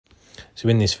So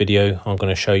in this video I'm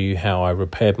going to show you how I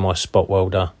repaired my spot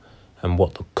welder and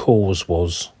what the cause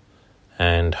was,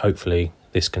 and hopefully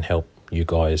this can help you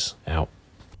guys out.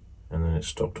 And then it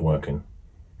stopped working.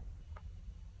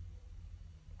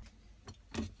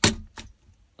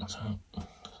 So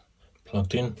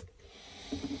plugged in,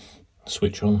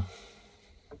 switch on.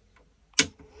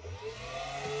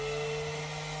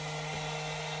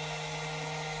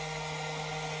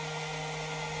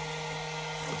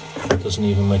 Doesn't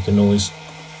even make a noise.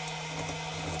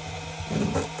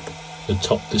 The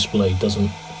top display doesn't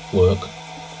work,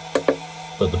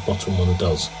 but the bottom one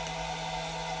does.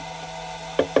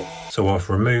 So I've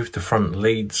removed the front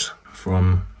leads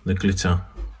from the Glitter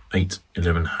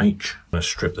 811H. Let's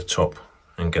strip the top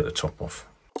and get the top off.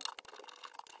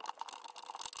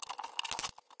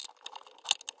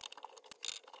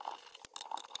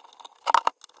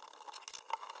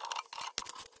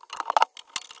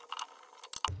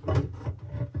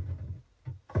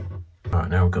 Right,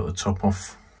 now we've got the top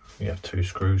off. We have 2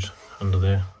 screws under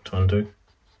there to undo.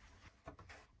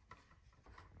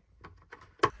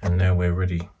 And now we're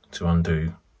ready to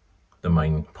undo the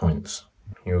main points.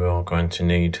 You are going to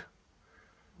need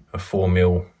a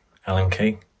 4mm Allen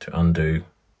key to undo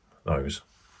those,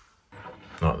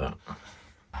 like that.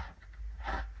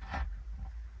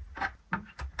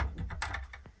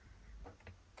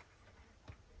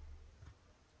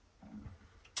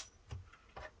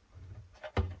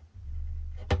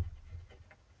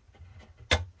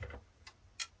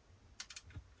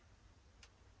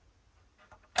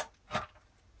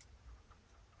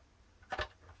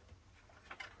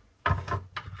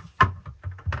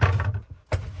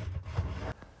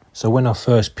 So when I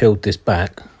first peeled this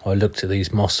back, I looked at these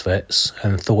MOSFETs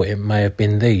and thought it may have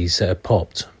been these that had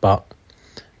popped, but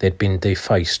they'd been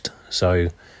defaced. So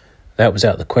that was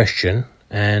out of the question,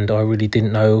 and I really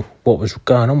didn't know what was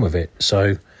going on with it.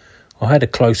 So I had a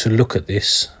closer look at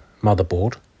this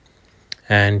motherboard,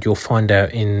 and you'll find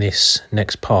out in this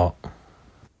next part.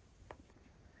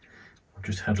 I've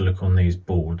just had a look on these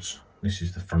boards. This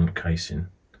is the front casing.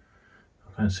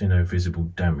 I can't see no visible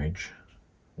damage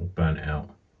or burnt out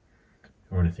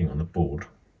or anything on the board,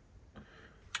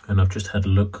 and I've just had a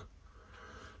look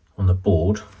on the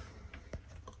board,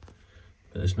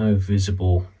 but there's no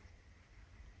visible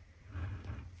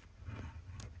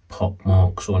pop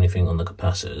marks or anything on the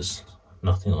capacitors,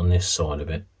 nothing on this side of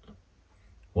it,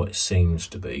 what it seems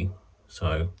to be.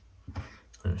 So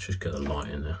let's just get the light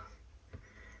in there.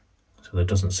 So there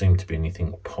doesn't seem to be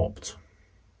anything popped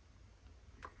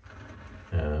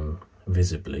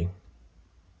visibly.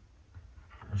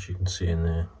 As you can see in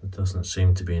there, there doesn't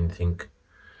seem to be anything,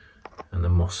 and the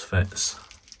MOSFETs,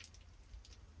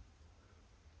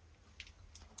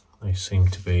 they seem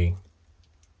to be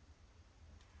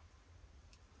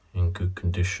in good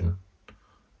condition.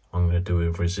 I'm going to do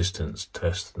a resistance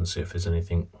test and see if there's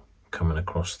anything coming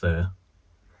across there,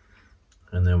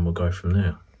 and then we'll go from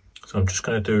there. So I'm just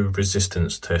going to do a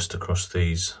resistance test across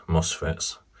these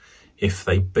MOSFETs. If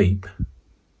they beep,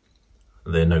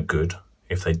 they're no good.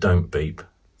 If they don't beep,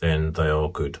 then they are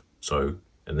good. So,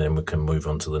 and then we can move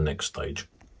on to the next stage.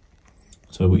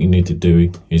 So what you need to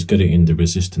do is get it in the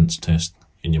resistance test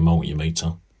in your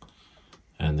multimeter,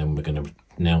 and then we're going to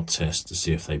now test to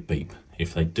see if they beep.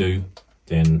 If they do,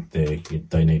 then they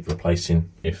need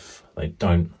replacing. If they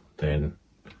don't, then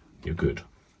you're good.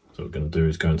 So what we're going to do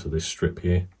is go into this strip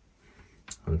here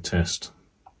and test.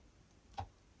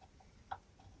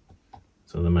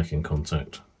 So they're making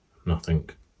contact. Nothing.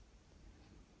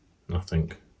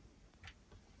 Nothing.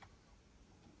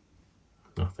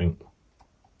 Nothing.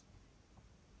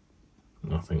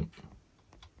 Nothing.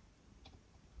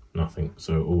 Nothing.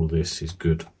 So all this is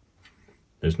good.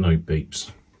 There's no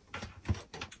beeps.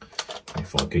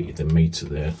 If I get you the meter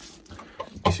there,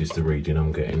 this is the reading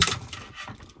I'm getting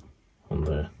on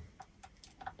there.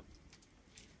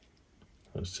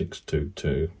 That's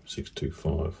 622,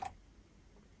 625.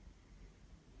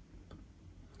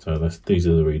 So these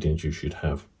are the readings you should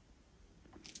have.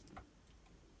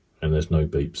 And there's no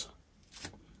beeps.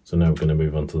 So now we're going to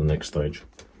move on to the next stage.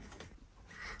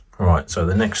 Alright, so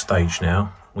the next stage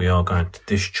now, we are going to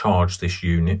discharge this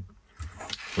unit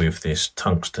with this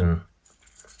tungsten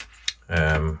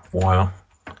wire.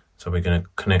 So we're going to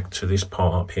connect to this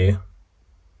part up here.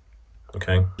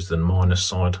 Okay, this is the minus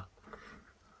side,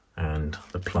 and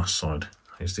the plus side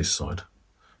is this side.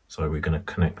 So we're going to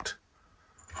connect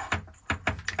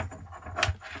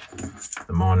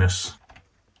the minus,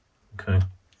 okay,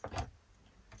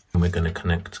 and we're going to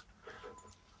connect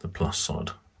the plus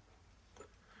side.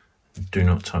 Do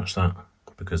not touch that,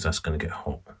 because that's going to get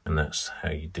hot, and that's how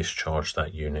you discharge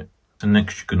that unit. And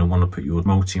next you're going to want to put your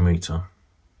multimeter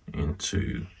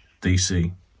into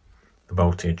DC, the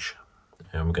voltage,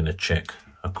 and we're going to check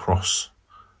across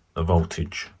the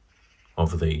voltage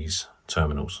of these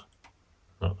terminals,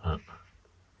 like that.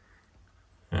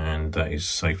 And that is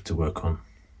safe to work on.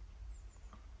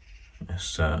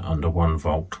 It's under 1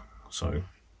 volt, so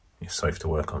it's safe to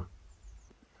work on.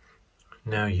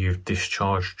 Now you've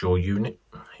discharged your unit,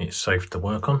 it's safe to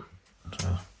work on.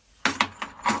 So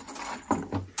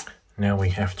now we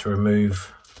have to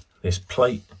remove this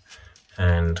plate,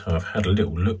 and I've had a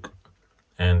little look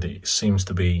and it seems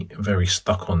to be very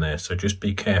stuck on there, so just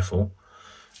be careful.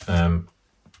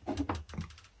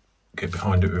 Get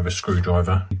behind it with a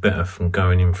screwdriver. Better from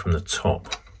going in from the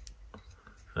top,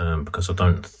 because I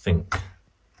don't think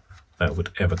that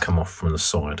would ever come off from the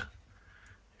side.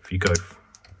 If you go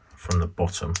from the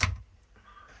bottom,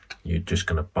 you're just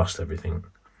going to bust everything.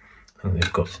 I think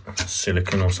they've got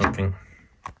silicone or something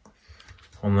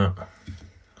on that,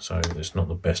 so it's not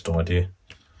the best idea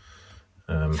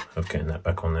of getting that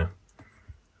back on there.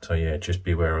 So yeah, just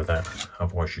be aware of that,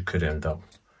 otherwise you could end up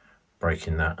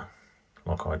breaking that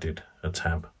like I did, a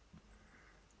tab.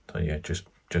 So yeah, just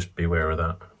be aware of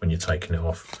that when you're taking it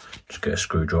off. Just get a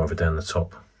screwdriver down the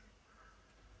top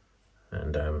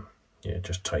and yeah,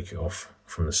 just take it off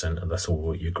from the center. That's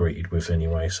all you're greeted with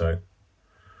anyway. So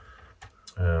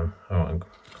alright,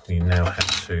 we now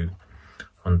have to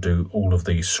undo all of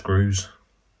these screws,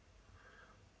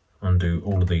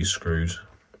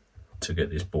 to get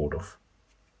this board off.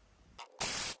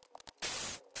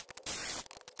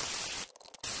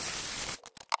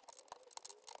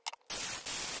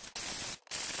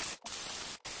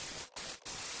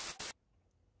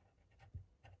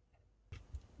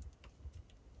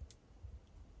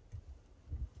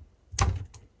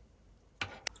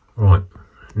 Right,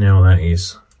 now that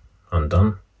is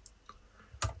undone.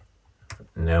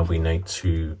 Now we need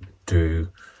to do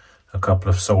a couple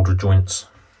of solder joints.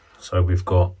 So we've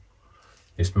got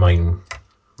this main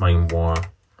wire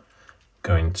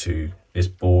going to this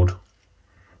board,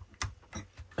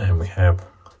 and we have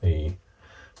the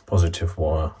positive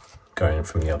wire going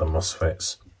from the other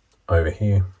MOSFETs over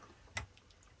here.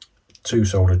 2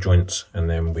 solder joints, and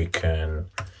then we can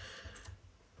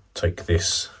take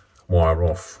this wire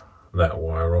off, that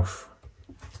wire off,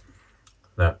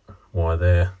 that wire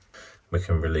there. We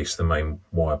can release the main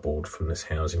wire board from this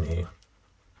housing here.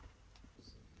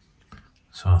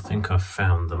 So I think I've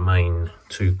found the main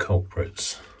 2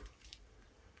 culprits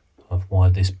of why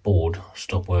this board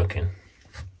stopped working.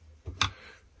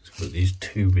 It's got these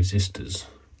 2 resistors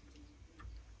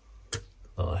that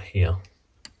are here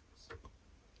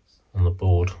on the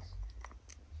board.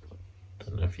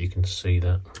 Don't know if you can see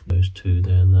that. Those 2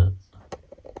 there and that.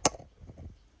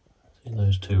 See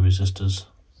those 2 resistors?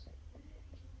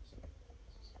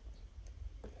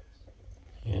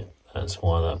 Yeah, that's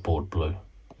why that board blew.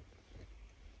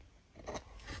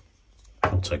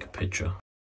 I'll take a picture.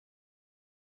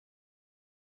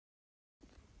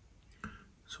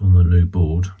 So on the new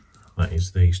board, that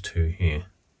is these 2 here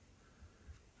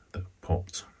that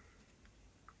popped.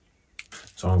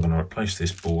 So I'm going to replace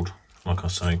this board, like I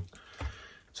say.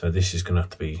 So this is going to have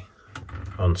to be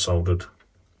unsoldered,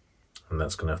 and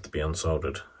that's going to have to be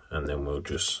unsoldered, and then we'll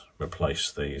just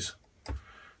replace these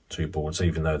 2 boards.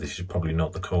 Even though this is probably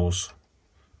not the cause,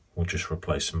 we'll just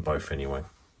replace them both anyway.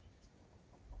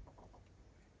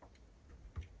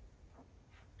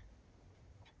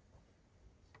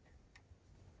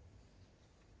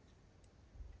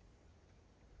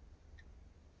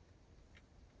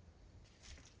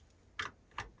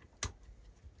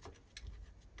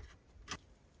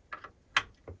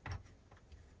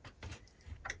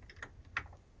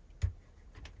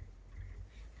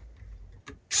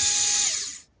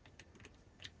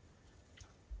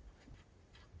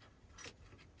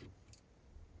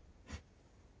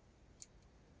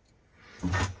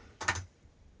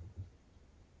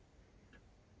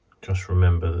 Just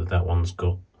remember that that one's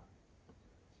got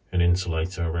an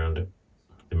insulator around it,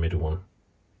 the middle one.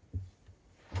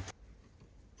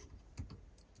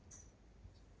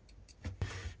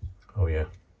 Oh yeah,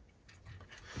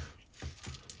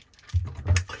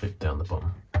 and a clip down the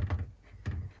bottom.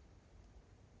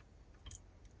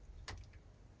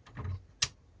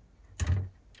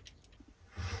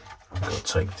 I've got to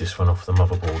take this one off the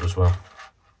motherboard as well.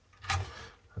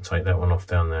 I'll take that one off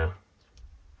down there,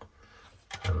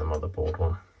 and the motherboard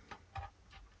one.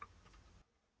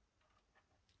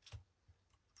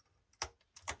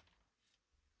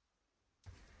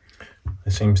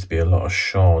 There seems to be a lot of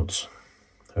shards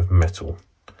of metal.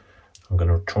 I'm going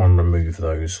to try and remove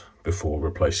those before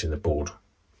replacing the board,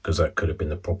 because that could have been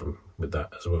the problem with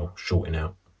that as well, shorting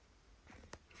out.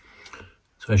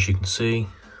 So as you can see,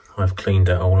 I've cleaned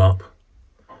that all up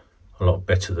a lot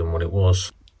better than what it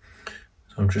was.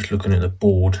 So I'm just looking at the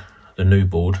board, the new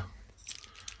board.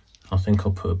 I think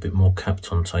I'll put a bit more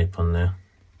Kapton tape on there.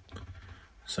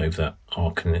 Save that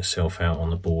arcing itself out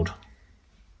on the board.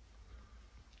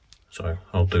 So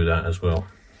I'll do that as well.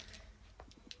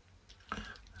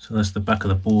 So that's the back of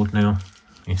the board now.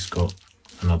 It's got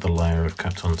another layer of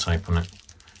Kapton tape on it.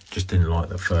 Just didn't like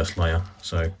the first layer,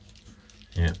 so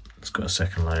yeah, it's got a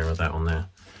second layer of that on there.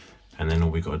 And then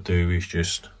all we got to do is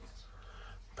just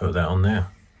put that on there.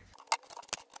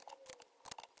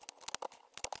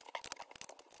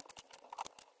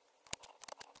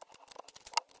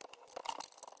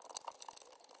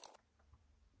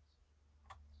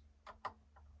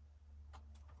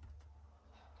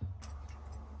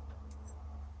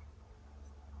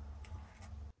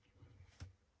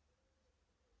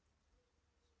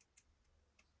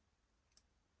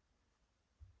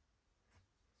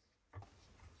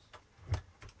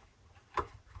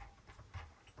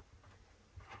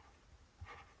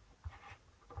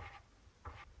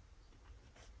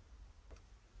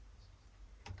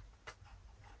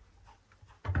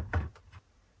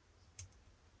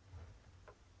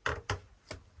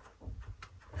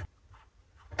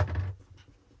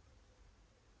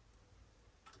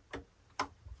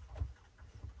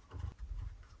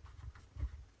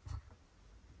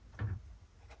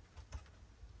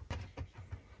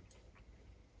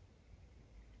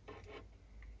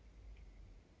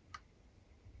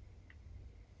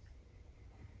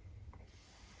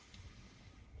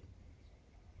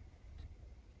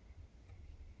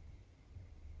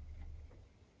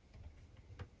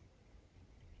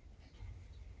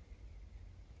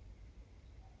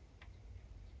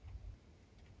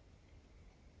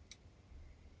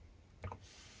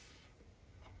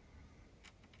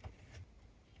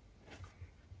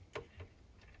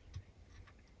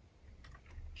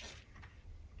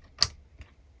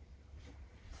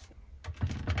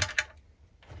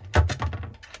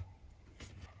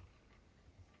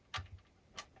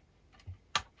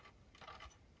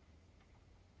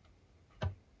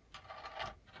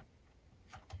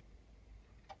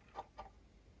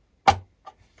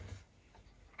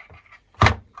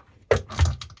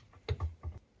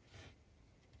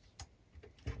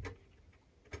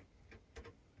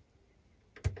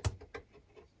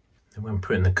 And when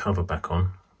putting the cover back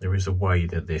on, there is a way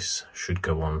that this should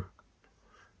go on,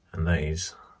 and that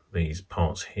is these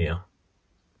parts here.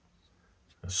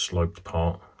 A sloped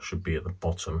part should be at the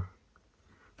bottom.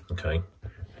 Okay,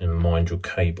 and mind your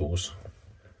cables.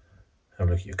 Have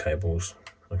a look at your cables.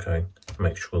 Okay,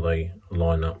 make sure they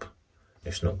line up.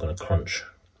 It's not going to crunch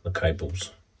the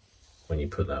cables when you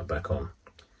put that back on.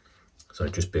 So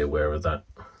just be aware of that.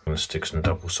 I'm going to stick some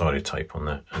double-sided tape on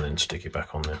that and then stick it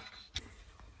back on there.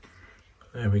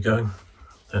 There we go,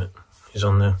 that is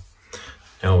on there.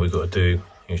 Now all we've got to do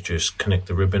is just connect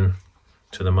the ribbon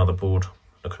to the motherboard,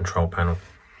 the control panel,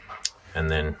 and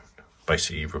then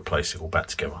basically replace it all back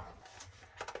together.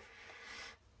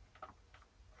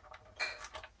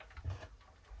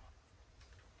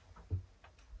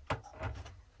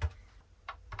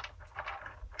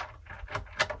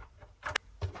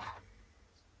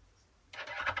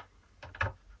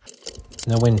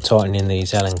 Now when tightening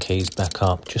these Allen keys back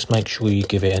up, just make sure you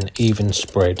give it an even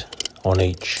spread on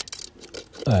each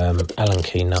Allen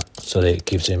key nut so that it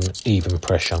gives him even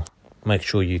pressure. Make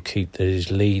sure you keep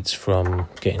these leads from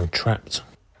getting trapped.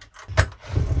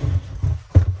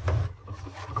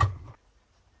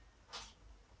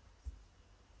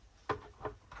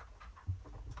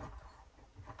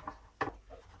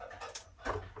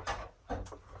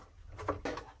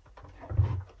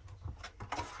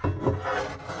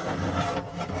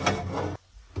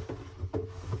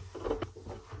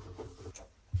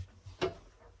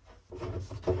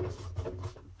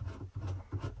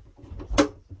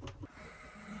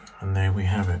 And there we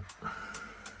have it,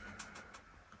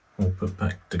 all put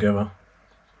back together.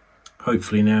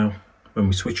 Hopefully now, when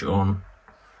we switch it on,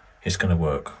 it's going to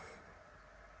work.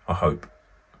 I hope.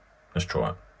 Let's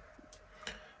try it.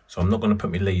 So I'm not going to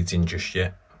put my leads in just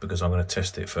yet, because I'm going to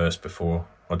test it first before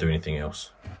I do anything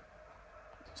else.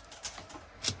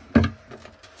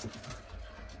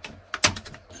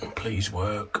 Please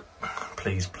work.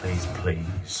 Please, please,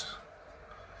 please.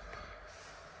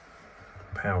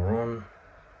 Power on.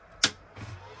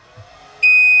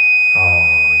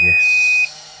 Oh,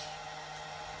 yes.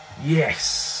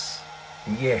 Yes.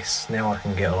 Yes, now I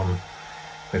can get on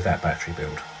with that battery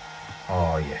build.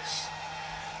 Oh, yes.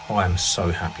 I am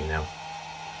so happy now.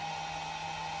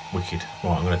 Wicked.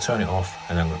 Right, I'm going to turn it off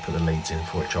and then I'm going to put the leads in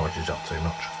before it charges up too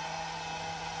much.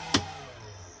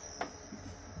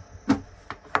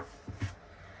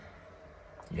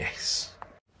 Yes.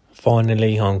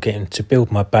 Finally, I'm getting to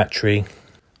build my battery.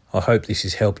 I hope this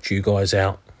has helped you guys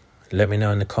out. Let me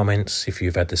know in the comments if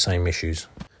you've had the same issues.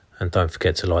 And don't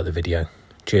forget to like the video.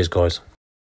 Cheers, guys.